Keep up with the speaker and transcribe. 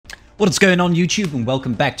What is going on YouTube, and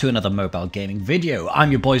welcome back to another mobile gaming video. I'm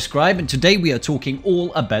your boy Scribe, and today we are talking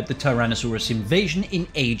all about the Tyrannosaurus Invasion in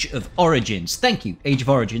Age of Origins. Thank you, Age of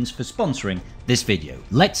Origins, for sponsoring this video.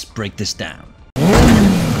 Let's break this down.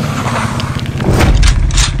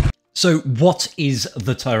 So what is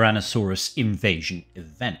the Tyrannosaurus Invasion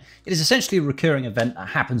event? It is essentially a recurring event that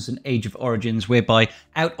happens in Age of Origins, whereby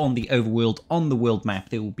out on the overworld, on the world map,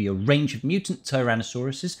 there will be a range of mutant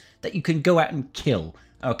Tyrannosauruses that you can go out and kill.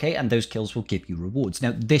 Okay, and those kills will give you rewards.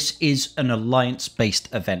 Now, this is an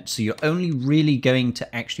alliance-based event, so you're only really going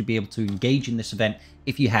to actually be able to engage in this event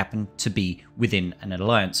if you happen to be within an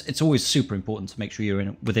alliance. It's always super important to make sure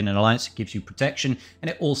you're within an alliance. It gives you protection, and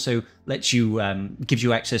it also lets you gives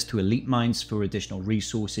you access to elite mines for additional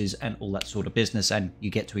resources and all that sort of business, and you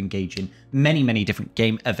get to engage in many different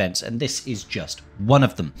game events, and this is just one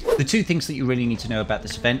of them. The two things that you really need to know about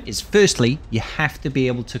this event is, firstly, you have to be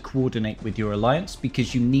able to coordinate with your alliance,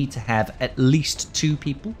 because you need to have at least 2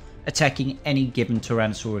 people attacking any given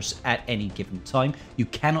Tyrannosaurus at any given time. You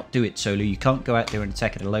cannot do it solo. You can't go out there and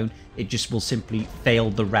attack it alone. It just will simply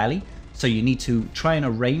fail the rally. So you need to try and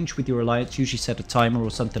arrange with your alliance, usually set a timer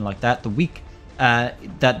or something like that. The week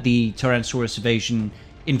that the Tyrannosaurus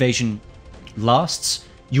invasion lasts,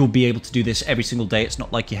 you'll be able to do this every single day. It's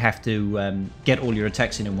not like you have to get all your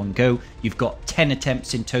attacks in one go. You've got 10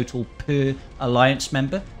 attempts in total per alliance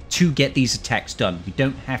member to get these attacks done. You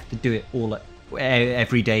don't have to do it all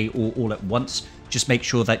every day or all at once. Just make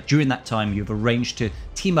sure that during that time you've arranged to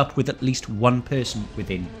team up with at least one person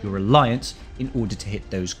within your alliance in order to hit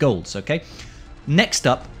those goals. Okay, next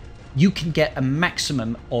up, you can get a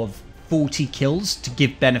maximum of 40 kills to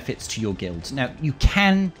give benefits to your guild. Now, you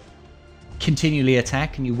can continually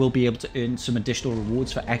attack and you will be able to earn some additional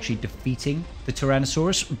rewards for actually defeating the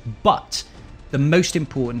Tyrannosaurus, but the most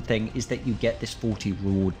important thing is that you get this 40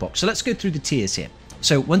 reward box. So let's go through the tiers here.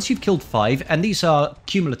 So once you've killed 5, and these are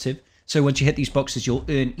cumulative, so once you hit these boxes, you'll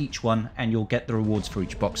earn each one, and you'll get the rewards for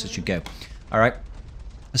each box as you go. All right.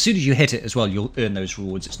 As soon as you hit it as well, you'll earn those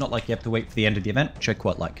rewards. It's not like you have to wait for the end of the event, which I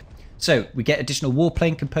quite like. So we get additional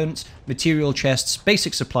warplane components, material chests,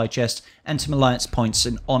 basic supply chests, and some alliance points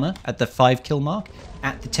and honor at the 5 kill mark.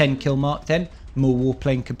 At the 10 kill mark, then more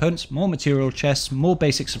warplane components, more material chests, more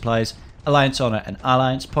basic supplies, alliance honor, and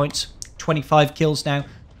alliance points. 25 kills now.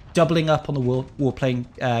 Doubling up on the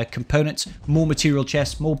warplane components, more material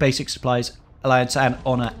chests, more basic supplies, alliance and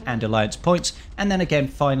honor, and alliance points. And then again,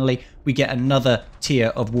 finally, we get another tier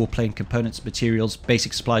of warplane components, materials,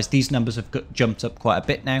 basic supplies. These numbers have jumped up quite a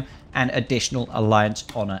bit now, and additional alliance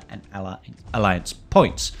honor and alliance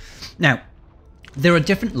points. Now, there are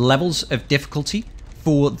different levels of difficulty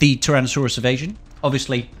for the Tyrannosaurus Invasion.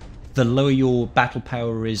 Obviously, the lower your battle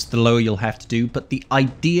power is, the lower you'll have to do. But the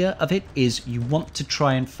idea of it is you want to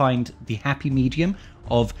try and find the happy medium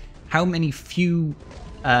of how many few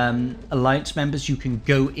alliance members you can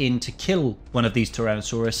go in to kill one of these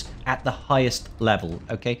Tyrannosaurus at the highest level.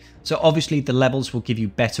 Okay, so obviously the levels will give you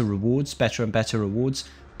better rewards, better and better rewards.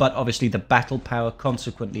 But obviously the battle power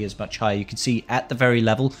consequently is much higher. You can see at the very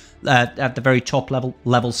level, at the very top level,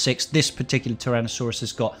 level 6, this particular Tyrannosaurus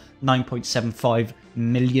has got 9.75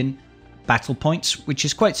 million battle points, which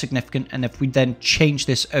is quite significant. And if we then change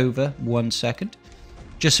this over 1 second,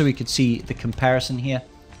 just so we could see the comparison here,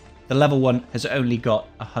 the level 1 has only got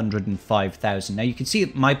 105,000. Now you can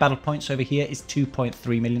see my battle points over here is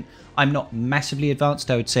 2.3 million. I'm not massively advanced.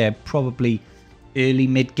 I would say I'm probably early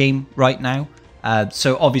mid game right now.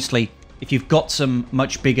 So obviously, if you've got some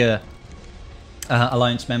much bigger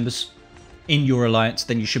alliance members in your alliance,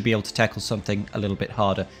 then you should be able to tackle something a little bit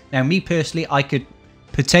harder. Now, me personally, I could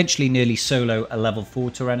potentially nearly solo a level 4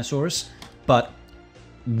 Tyrannosaurus, but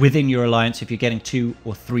within your alliance, if you're getting 2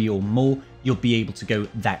 or 3 or more, you'll be able to go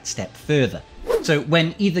that step further. So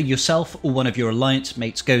when either yourself or one of your alliance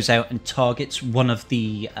mates goes out and targets one of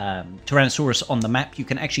the Tyrannosaurus on the map, you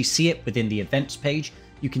can actually see it within the events page.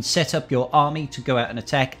 You can set up your army to go out and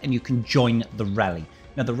attack, and you can join the rally.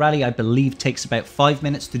 Now, the rally, I believe, takes about 5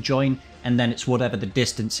 minutes to join, and then it's whatever the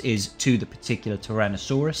distance is to the particular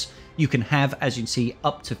Tyrannosaurus. You can have, as you can see,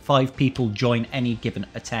 up to 5 people join any given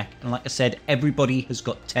attack. And like I said, everybody has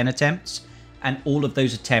got 10 attempts, and all of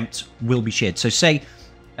those attempts will be shared. So say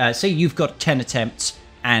you've got 10 attempts,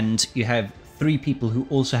 and you have 3 people who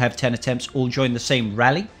also have 10 attempts all join the same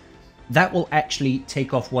rally. That will actually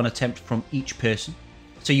take off 1 attempt from each person.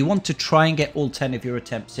 So you want to try and get all 10 of your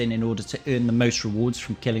attempts in order to earn the most rewards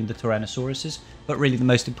from killing the Tyrannosauruses. But really the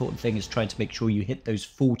most important thing is trying to make sure you hit those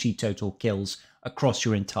 40 total kills across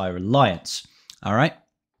your entire alliance. All right.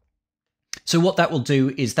 So what that will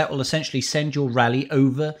do is that will essentially send your rally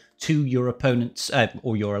over to your opponent's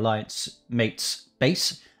or your alliance mate's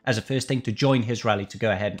base, as a first thing to join his rally to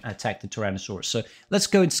go ahead and attack the Tyrannosaurus. So let's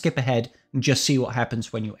go and skip ahead and just see what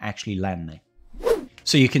happens when you actually land there.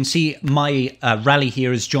 So you can see my rally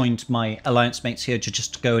here has joined my alliance mates here to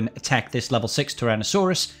just go and attack this level 6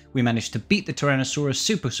 Tyrannosaurus. We managed to beat the Tyrannosaurus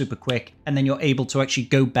super quick, and then you're able to actually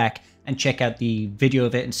go back and check out the video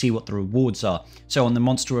of it and see what the rewards are. So on the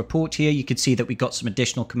monster report here, you can see that we got some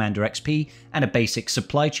additional Commander XP and a basic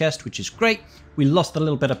supply chest, which is great. We lost a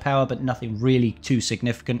little bit of power, but nothing really too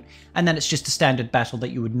significant. And then it's just a standard battle that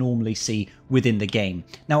you would normally see within the game.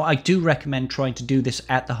 Now, I do recommend trying to do this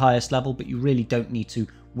at the highest level, but you really don't need to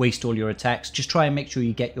waste all your attacks. Just try and make sure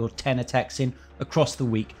you get your 10 attacks in across the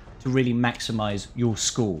week to really maximize your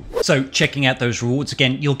score. So checking out those rewards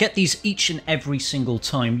again, you'll get these each and every single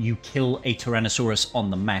time you kill a Tyrannosaurus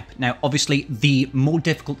on the map. Now, obviously, the more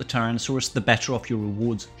difficult the Tyrannosaurus, the better off your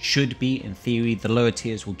rewards should be. In theory, the lower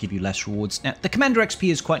tiers will give you less rewards. Now, the Commander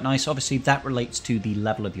XP is quite nice. Obviously, that relates to the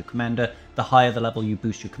level of your Commander. The higher the level you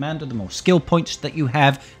boost your Commander, the more skill points that you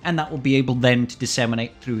have, and that will be able then to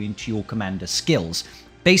disseminate through into your Commander skills.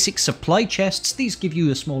 Basic supply chests, these give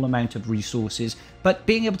you a small amount of resources, but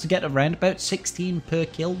being able to get around about 16 per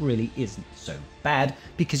kill really isn't so bad,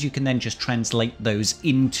 because you can then just translate those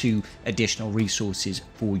into additional resources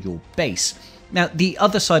for your base. Now, the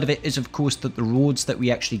other side of it is, of course, that the rewards that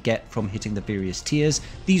we actually get from hitting the various tiers,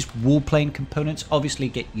 these warplane components obviously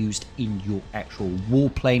get used in your actual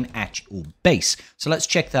warplane at your base. So let's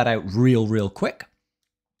check that out real quick.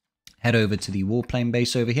 Head over to the warplane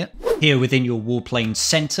base over here. Here within your warplane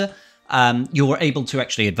center, you're able to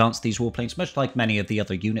actually advance these warplanes, much like many of the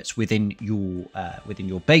other units within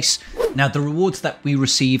your base. Now, the rewards that we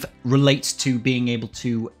receive relates to being able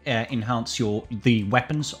to enhance the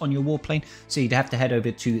weapons on your warplane. So you'd have to head over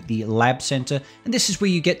to the lab center, and this is where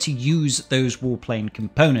you get to use those warplane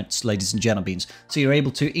components, ladies and gentlemen. So you're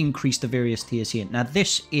able to increase the various tiers here. Now,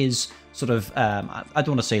 this is sort of, I don't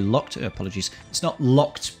want to say locked, apologies. It's not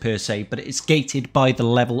locked per se, but it's gated by the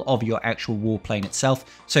level of your actual warplane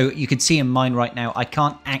itself. So you can see in mine right now, I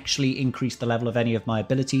can't actually increase the level of any of my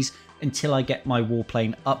abilities until I get my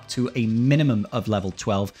warplane up to a minimum of level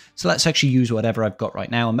 12. So let's actually use whatever I've got right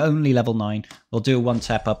now. I'm only level 9. We'll do a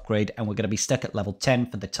one-tap upgrade, and we're going to be stuck at level 10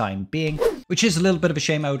 for the time being, which is a little bit of a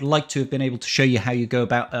shame. I would like to have been able to show you how you go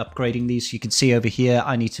about upgrading these. You can see over here,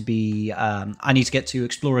 I need to get to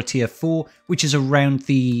Explorer Tier 4, which is around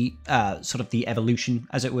the sort of the evolution,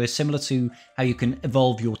 as it were, similar to how you can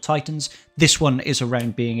evolve your Titans. This one is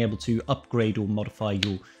around being able to upgrade or modify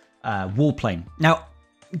your warplane. Now,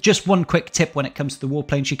 just one quick tip when it comes to the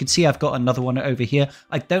warplanes. You can see I've got another one over here.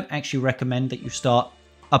 I don't actually recommend that you start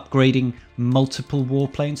upgrading multiple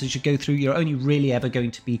warplanes as you go through. You're only really ever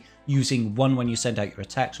going to be using one when you send out your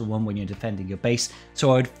attacks or one when you're defending your base.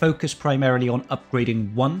 So I would focus primarily on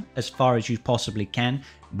upgrading one as far as you possibly can.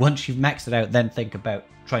 Once you've maxed it out, then think about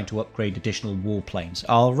trying to upgrade additional warplanes.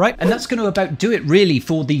 All right, and that's going to about do it really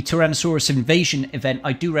for the Tyrannosaurus Invasion event.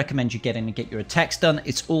 I do recommend you get in and get your attacks done.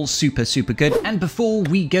 It's all super good. And before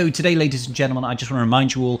we go today, ladies and gentlemen, I just want to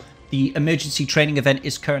remind you all, the emergency training event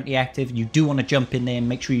is currently active. You do want to jump in there and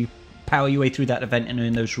make sure you power your way through that event and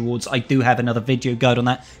earn those rewards. I do have another video guide on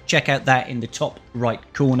that. Check out that in the top right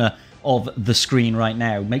corner of the screen right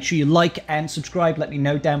now. Make sure you like and subscribe. Let me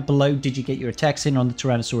know down below, did you get your attacks in on the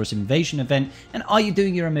Tyrannosaurus Invasion event, and are you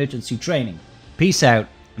doing your emergency training? Peace out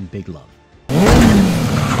and big love.